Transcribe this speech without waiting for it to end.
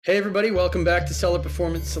Hey everybody, welcome back to Seller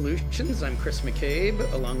Performance Solutions. I'm Chris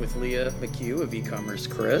McCabe, along with Leah McHugh of eCommerce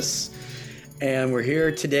Chris. And we're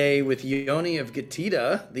here today with Yoni of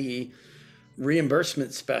Getida, the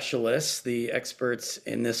reimbursement specialists, the experts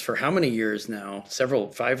in this for how many years now?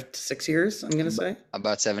 5 to 6 years, I'm going to say.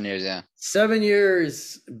 About 7 years, yeah. 7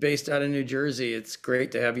 years based out of New Jersey. It's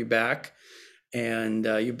great to have you back. And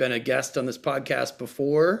you've been a guest on this podcast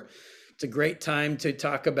before. It's a great time to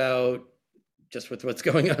talk about just with what's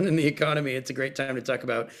going on in the economy. It's a great time to talk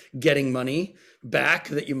about getting money back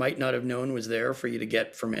that you might not have known was there for you to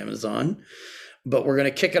get from Amazon. But we're going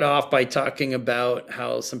to kick it off by talking about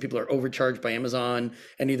how some people are overcharged by Amazon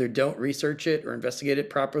and either don't research it or investigate it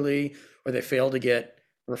properly, or they fail to get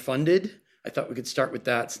refunded. I thought we could start with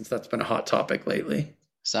that since that's been a hot topic lately.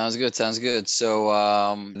 Sounds good. Sounds good.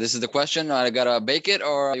 So this is the question. I gotta bake it,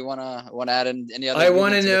 or you wanna add in any other? I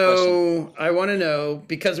want to know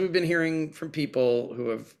because we've been hearing from people who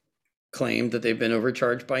have claimed that they've been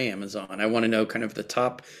overcharged by Amazon. I want to know kind of the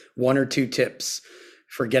top one or two tips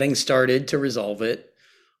for getting started to resolve it.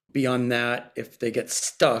 Beyond that, if they get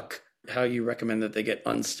stuck, how you recommend that they get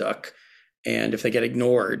unstuck. And if they get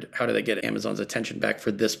ignored, how do they get Amazon's attention back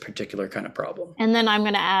for this particular kind of problem? And then I'm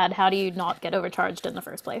going to add, how do you not get overcharged in the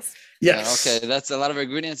first place? Yes. Okay, that's a lot of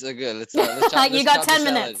ingredients. Are good. Let's You got 10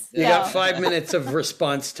 minutes. You got 5 minutes of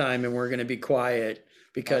response time, and we're going to be quiet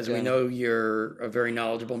because we know you're a very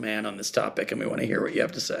knowledgeable man on this topic, and we want to hear what you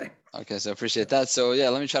have to say. Okay, so appreciate that. So yeah,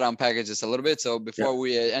 let me try to unpackage this a little bit. So before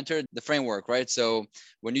we enter the framework, right? So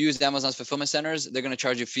when you use Amazon's fulfillment centers, they're going to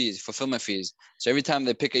charge you fees, fulfillment fees. So every time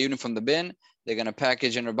they pick a unit from the bin, they're going to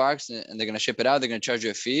package in a box and they're going to ship it out. They're going to charge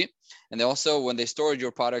you a fee. And they also, when they store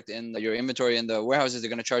your product in your inventory in the warehouses, they're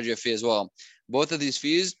going to charge you a fee as well. Both of these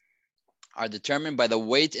fees are determined by the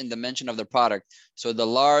weight and dimension of the product. So the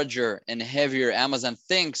larger and heavier Amazon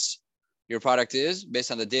thinks your product is based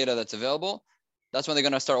on the data that's available, that's when they're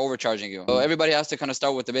going to start overcharging you. So everybody has to kind of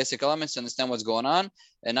start with the basic elements to understand what's going on.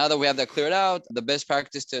 And now that we have that cleared out, the best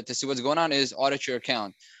practice to see what's going on is audit your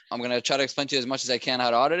account. I'm going to try to explain to you as much as I can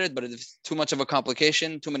how to audit it, but if it's too much of a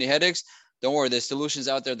complication, too many headaches, don't worry. There's solutions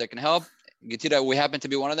out there that can help. Getida, we happen to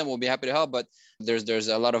be one of them. We'll be happy to help, but there's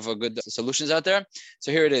a lot of good solutions out there.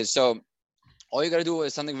 So here it is. So all you got to do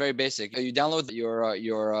is something very basic. You download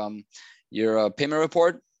your payment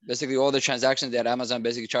report. Basically, all the transactions that Amazon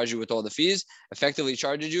basically charge you with all the fees, effectively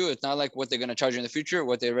charges you. It's not like what they're going to charge you in the future,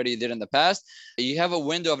 what they already did in the past. You have a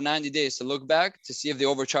window of 90 days to look back to see if they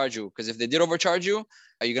overcharge you. Because if they did overcharge you,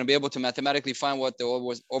 you're going to be able to mathematically find what the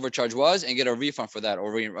overcharge was and get a refund for that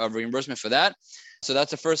or a reimbursement for that. So that's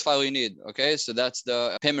the first file you need. Okay, so that's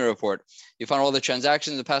the payment report. You find all the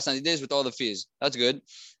transactions in the past 90 days with all the fees. That's good.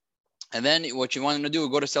 And then what you want to do,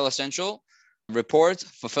 go to Seller Central, report,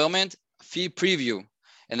 fulfillment, fee preview.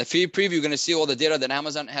 And the fee preview, you're going to see all the data that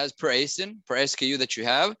Amazon has per ASIN, per SKU that you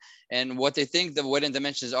have, and what they think the weight and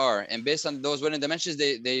dimensions are. And based on those weight and dimensions,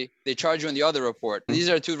 they charge you in the other report. These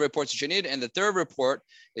are two reports that you need. And the third report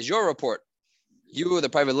is your report. You, the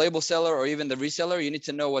private label seller, or even the reseller, you need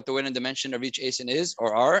to know what the weight and dimension of each ASIN is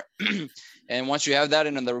or are. And once you have that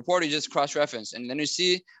in the report, you just cross-reference. And then you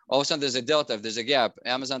see all of a sudden there's a delta, if there's a gap.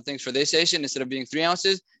 Amazon thinks for this ASIN, instead of being 3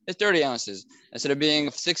 ounces, it's 30 ounces. Instead of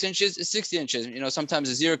being 6 inches, it's 60 inches. You know, sometimes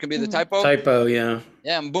a zero can be the typo. Yeah.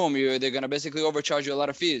 Yeah, and boom, they're going to basically overcharge you a lot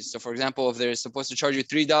of fees. So for example, if they're supposed to charge you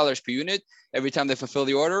 $3 per unit every time they fulfill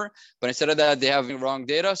the order, but instead of that, they have wrong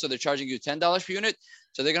data. So they're charging you $10 per unit.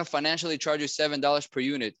 So they're going to financially charge you $7 per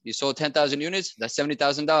unit. You sold 10,000 units, that's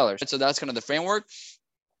 $70,000. So that's kind of the framework.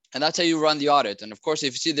 And that's how you run the audit. And of course,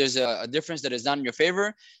 if you see there's a difference that is not in your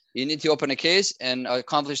favor, you need to open a case and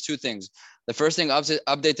accomplish 2 things. The first thing,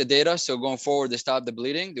 update the data. So going forward, to stop the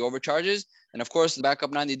bleeding, the overcharges. And of course, back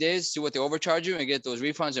up 90 days, see what they overcharge you and get those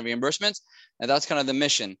refunds and reimbursements. And that's kind of the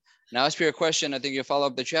mission. Now, as for your question, I think your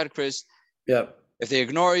follow-up that you had, Chris. Yep. If they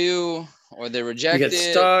ignore you or they reject it. You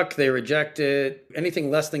get stuck, they reject it,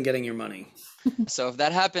 anything less than getting your money. So if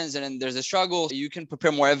that happens and there's a struggle, you can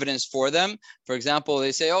prepare more evidence for them. For example,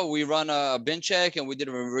 they say, oh, we run a bin check and we did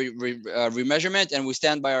a remeasurement and we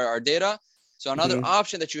stand by our data. So another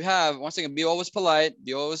option that you have, once again, be always polite,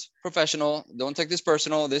 be always professional. Don't take this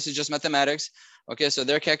personal. This is just mathematics. Okay, so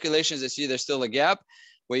their calculations, they see there's still a gap.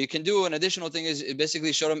 What you can do, an additional thing is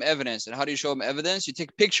basically show them evidence. And how do you show them evidence? You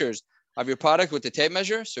take pictures of your product with the tape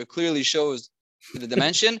measure. So it clearly shows the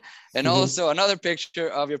dimension, and also another picture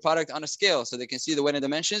of your product on a scale so they can see the weight and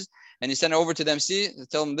dimensions, and you send it over to them,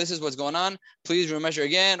 tell them this is what's going on, please remeasure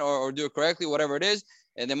again or do it correctly, whatever it is,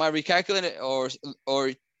 and they might recalculate it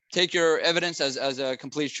or take your evidence as a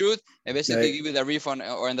complete truth and basically give you that refund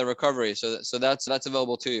or in the recovery. So that's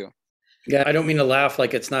available to you. Yeah, I don't mean to laugh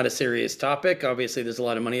like it's not a serious topic. Obviously, there's a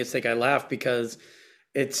lot of money at stake. I laugh because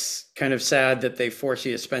it's kind of sad that they force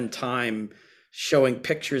you to spend time showing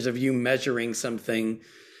pictures of you measuring something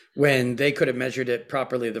when they could have measured it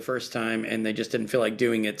properly the first time and they just didn't feel like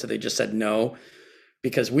doing it. So they just said no,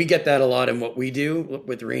 because we get that a lot in what we do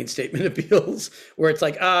with reinstatement appeals, where it's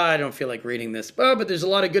like, I don't feel like reading this. Oh, but there's a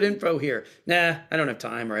lot of good info here. Nah, I don't have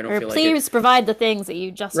time, or I don't feel like it. Please provide the things that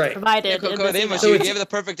you just provided. So you gave the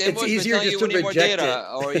perfect invoice, it's easier but just you to need more reject data,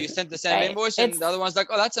 it. or you sent the same invoice and the other one's like,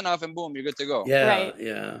 oh, that's enough, and boom, you're good to go. Yeah,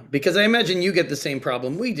 yeah. Because I imagine you get the same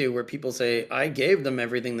problem we do, where people say, I gave them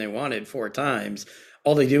everything they wanted 4 times.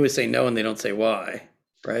 All they do is say no, and they don't say why,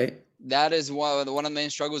 right? That is one of the main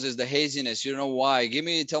struggles, is the haziness. You don't know why.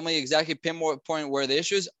 Tell me exactly pinpoint where the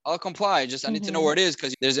issue is. I'll comply. Just I need to know where it is,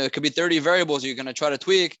 because it could be 30 variables you're gonna try to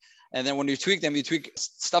tweak, and then when you tweak them, you tweak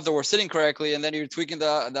stuff that were sitting correctly, and then you're tweaking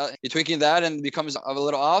that, and it becomes a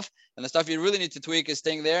little off. And the stuff you really need to tweak is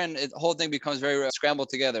staying there, and the whole thing becomes very scrambled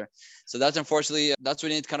together. So that's unfortunately that's what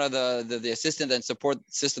we need, kind of the assistant and support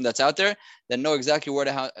system that's out there that know exactly where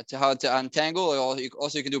how to untangle.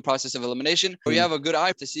 Also, you can do a process of elimination, or you have a good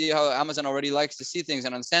eye to see how Amazon already likes to see things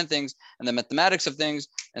and understand things and the mathematics of things,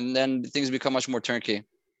 and then things become much more turnkey.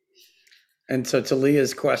 And so to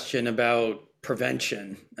Leah's question about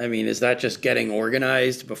prevention, I mean, is that just getting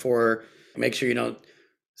organized before, make sure you don't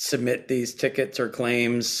submit these tickets or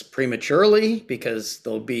claims prematurely because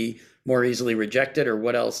they'll be more easily rejected, or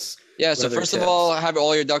what else? Yeah, so first of all, have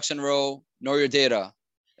all your ducks in a row, know your data.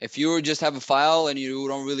 If you just have a file and you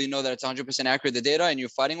don't really know that it's 100% accurate, the data, and you're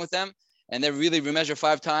fighting with them, and they really remeasure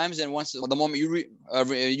 5 times, and once the moment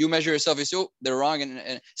you measure yourself, you say, oh, they're wrong,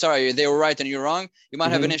 and sorry, they were right and you're wrong, you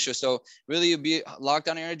might have an issue. So really, you be locked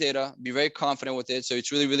down on your data, be very confident with it. So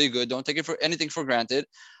it's really, really good. Don't take it for anything for granted,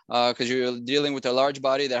 because you're dealing with a large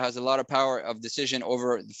body that has a lot of power of decision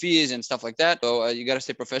over the fees and stuff like that. So you got to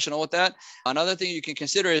stay professional with that. Another thing you can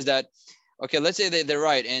consider is that, okay, let's say they're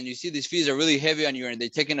right, and you see these fees are really heavy on you, and they're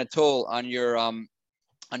taking a toll on your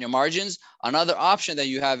margins. Another option that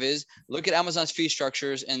you have is look at Amazon's fee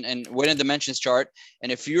structures and weight and dimensions chart.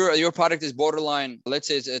 And if your product is borderline, let's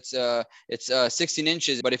say it's 16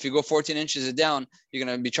 inches, but if you go 14 inches down, you're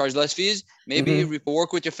going to be charged less fees. Maybe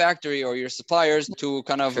work with your factory or your suppliers to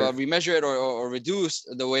kind of remeasure it or reduce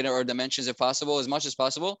the weight or dimensions if possible, as much as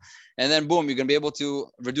possible. And then boom, you're going to be able to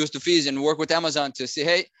reduce the fees and work with Amazon to say,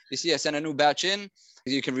 hey, you see, I sent a new batch in.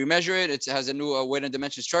 You can remeasure it. It has a new weight and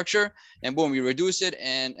dimension structure, and boom, you reduce it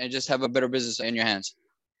and just have a better business in your hands.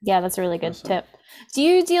 Yeah, that's a really good tip. Do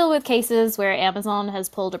you deal with cases where Amazon has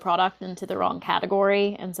pulled a product into the wrong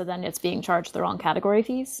category, and so then it's being charged the wrong category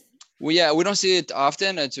fees? Well, yeah, we don't see it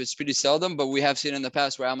often. It's pretty seldom, but we have seen in the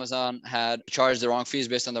past where Amazon had charged the wrong fees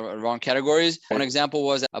based on the wrong categories. One example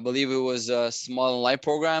was, I believe it was a small and light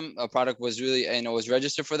program. A product was really, was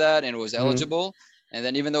registered for that and it was eligible. And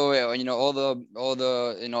then even though, all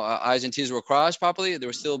the I's and T's were crossed properly, they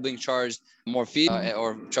were still being charged more fees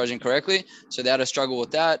or charging correctly. So they had a struggle with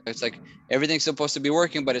that. It's like everything's supposed to be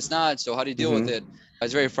working, but it's not. So how do you deal with it?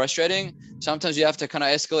 It's very frustrating. Sometimes you have to kind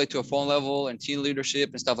of escalate to a phone level and team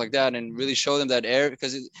leadership and stuff like that, and really show them that error.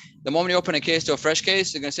 Because the moment you open a case to a fresh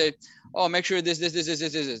case, they're going to say, oh, make sure this.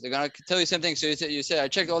 They're going to tell you something. So you say, I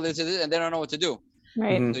checked all this, and they don't know what to do.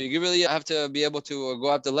 Right. So you really have to be able to go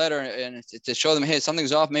up the ladder and to show them, hey,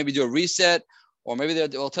 something's off. Maybe do a reset, or maybe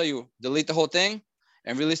they'll tell you delete the whole thing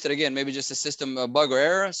and release it again. Maybe just a system bug or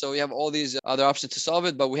error. So we have all these other options to solve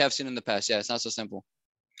it, but we have seen in the past, it's not so simple.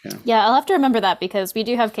 Yeah, I'll have to remember that, because we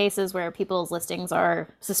do have cases where people's listings are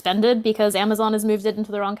suspended because Amazon has moved it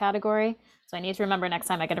into the wrong category. So I need to remember next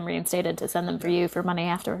time I get them reinstated to send them for you for money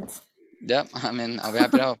afterwards. Yeah, I mean, I'll be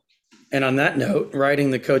happy to help. And on that note,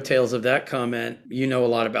 riding the coattails of that comment, you know a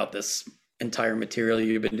lot about this entire material.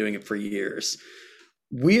 You've been doing it for years.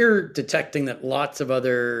 We're detecting that lots of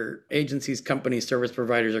other agencies, companies, service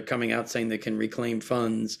providers are coming out saying they can reclaim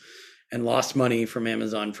funds and lost money from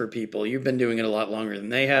Amazon for people. You've been doing it a lot longer than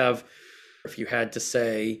they have. If you had to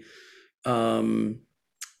say what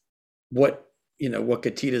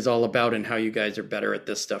Getida is all about and how you guys are better at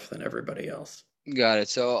this stuff than everybody else. Got it.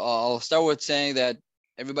 So I'll start with saying that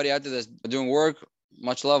everybody out there that's doing work,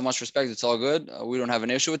 much love, much respect. It's all good. We don't have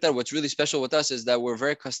an issue with that. What's really special with us is that we're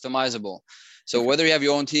very customizable. So whether you have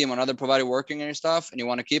your own team or another provider working on your stuff and you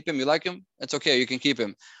want to keep him, you like him, it's okay. You can keep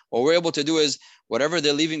him. What we're able to do is whatever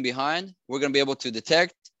they're leaving behind, we're going to be able to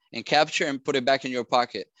detect and capture and put it back in your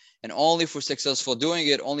pocket. And only if we're successful doing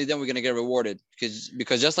it, only then we're going to get rewarded.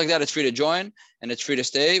 Because just like that, it's free to join and it's free to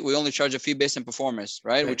stay. We only charge a fee based on performance,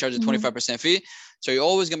 right? We charge a 25% fee. So you're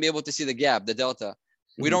always going to be able to see the gap, the delta.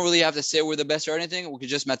 We don't really have to say we're the best or anything. We could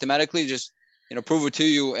just mathematically just prove it to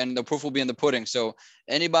you, and the proof will be in the pudding. So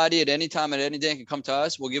anybody at any time, at any day can come to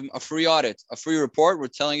us. We'll give them a free audit, a free report. We're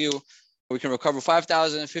telling you we can recover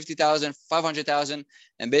 5,000, 50,000, 500,000.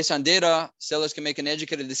 And based on data, sellers can make an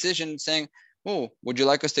educated decision saying, oh, would you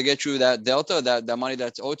like us to get you that delta, that money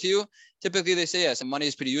that's owed to you? Typically, they say yes. And money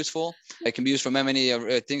is pretty useful. It can be used for many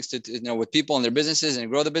things to with people and their businesses and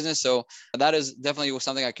grow the business. So that is definitely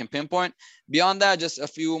something I can pinpoint. Beyond that, just a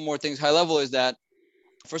few more things high level is that,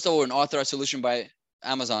 first of all, we're an authorized solution by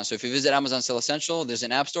Amazon. So if you visit Amazon Sell Essential, there's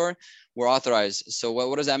an app store, we're authorized. So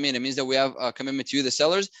what does that mean? It means that we have a commitment to you, the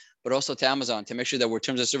sellers, but also to Amazon to make sure that we're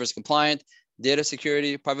terms of service compliant, data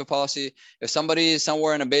security, private policy. If somebody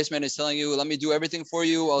somewhere in a basement is telling you, let me do everything for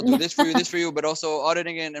you, I'll do this for you, but also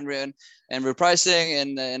auditing it and repricing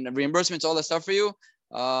and reimbursements, all that stuff for you,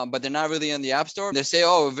 but they're not really in the app store. They say,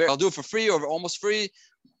 oh, I'll do it for free or almost free.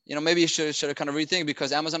 Maybe you should kind of rethink,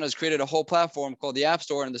 because Amazon has created a whole platform called the App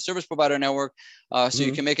Store and the Service Provider Network. So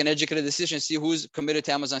you can make an educated decision, see who's committed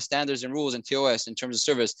to Amazon standards and rules and TOS in terms of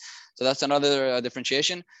service. So that's another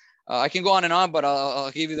differentiation. I can go on and on, but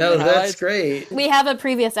I'll give you the highlights. That's great. We have a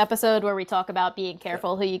previous episode where we talk about being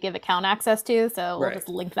careful who you give account access to. So we'll just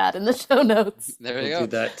link that in the show notes. There you go. Do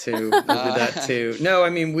that too. No, I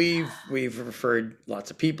mean, we've referred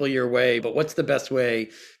lots of people your way, but what's the best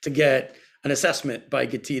way to get an assessment by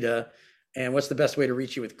Getida, and what's the best way to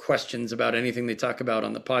reach you with questions about anything they talk about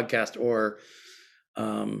on the podcast or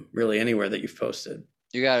really anywhere that you've posted?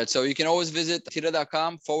 You got it. So you can always visit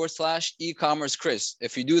getida.com/e-commerce Chris.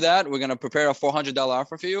 If you do that, we're going to prepare a $400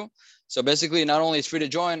 offer for you. So basically, not only it's free to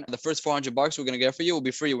join, the first $400 we're going to get for you will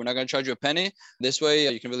be free. We're not going to charge you a penny. This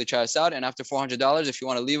way, you can really try us out. And after $400, if you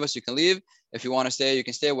want to leave us, you can leave. If you want to stay, you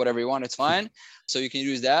can stay. Whatever you want, it's fine. So you can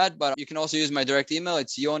use that. But you can also use my direct email.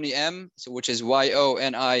 It's Yoni M, which is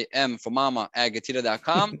YONIM for mama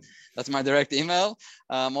 @getida.com. That's my direct email.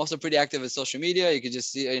 I'm also pretty active in social media. You can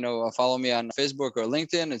just see, follow me on Facebook or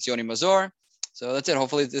LinkedIn. It's Yoni Mazor. So that's it.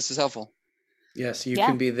 Hopefully this is helpful. Yes, you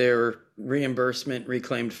can be their reimbursement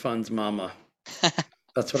reclaimed funds mama.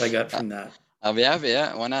 That's what I got from that. I'll be happy.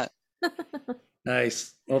 Yeah, why not?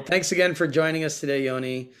 Nice. Well, thanks again for joining us today,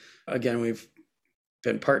 Yoni. Again, we've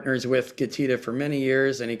been partners with Getida for many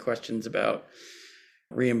years. Any questions about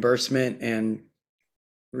reimbursement and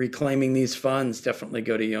reclaiming these funds, definitely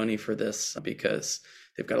go to Yoni for this, because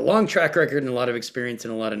they've got a long track record and a lot of experience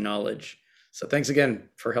and a lot of knowledge. So thanks again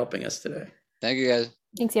for helping us today. Thank you, guys.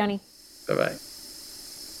 Thanks, Yoni. Bye-bye.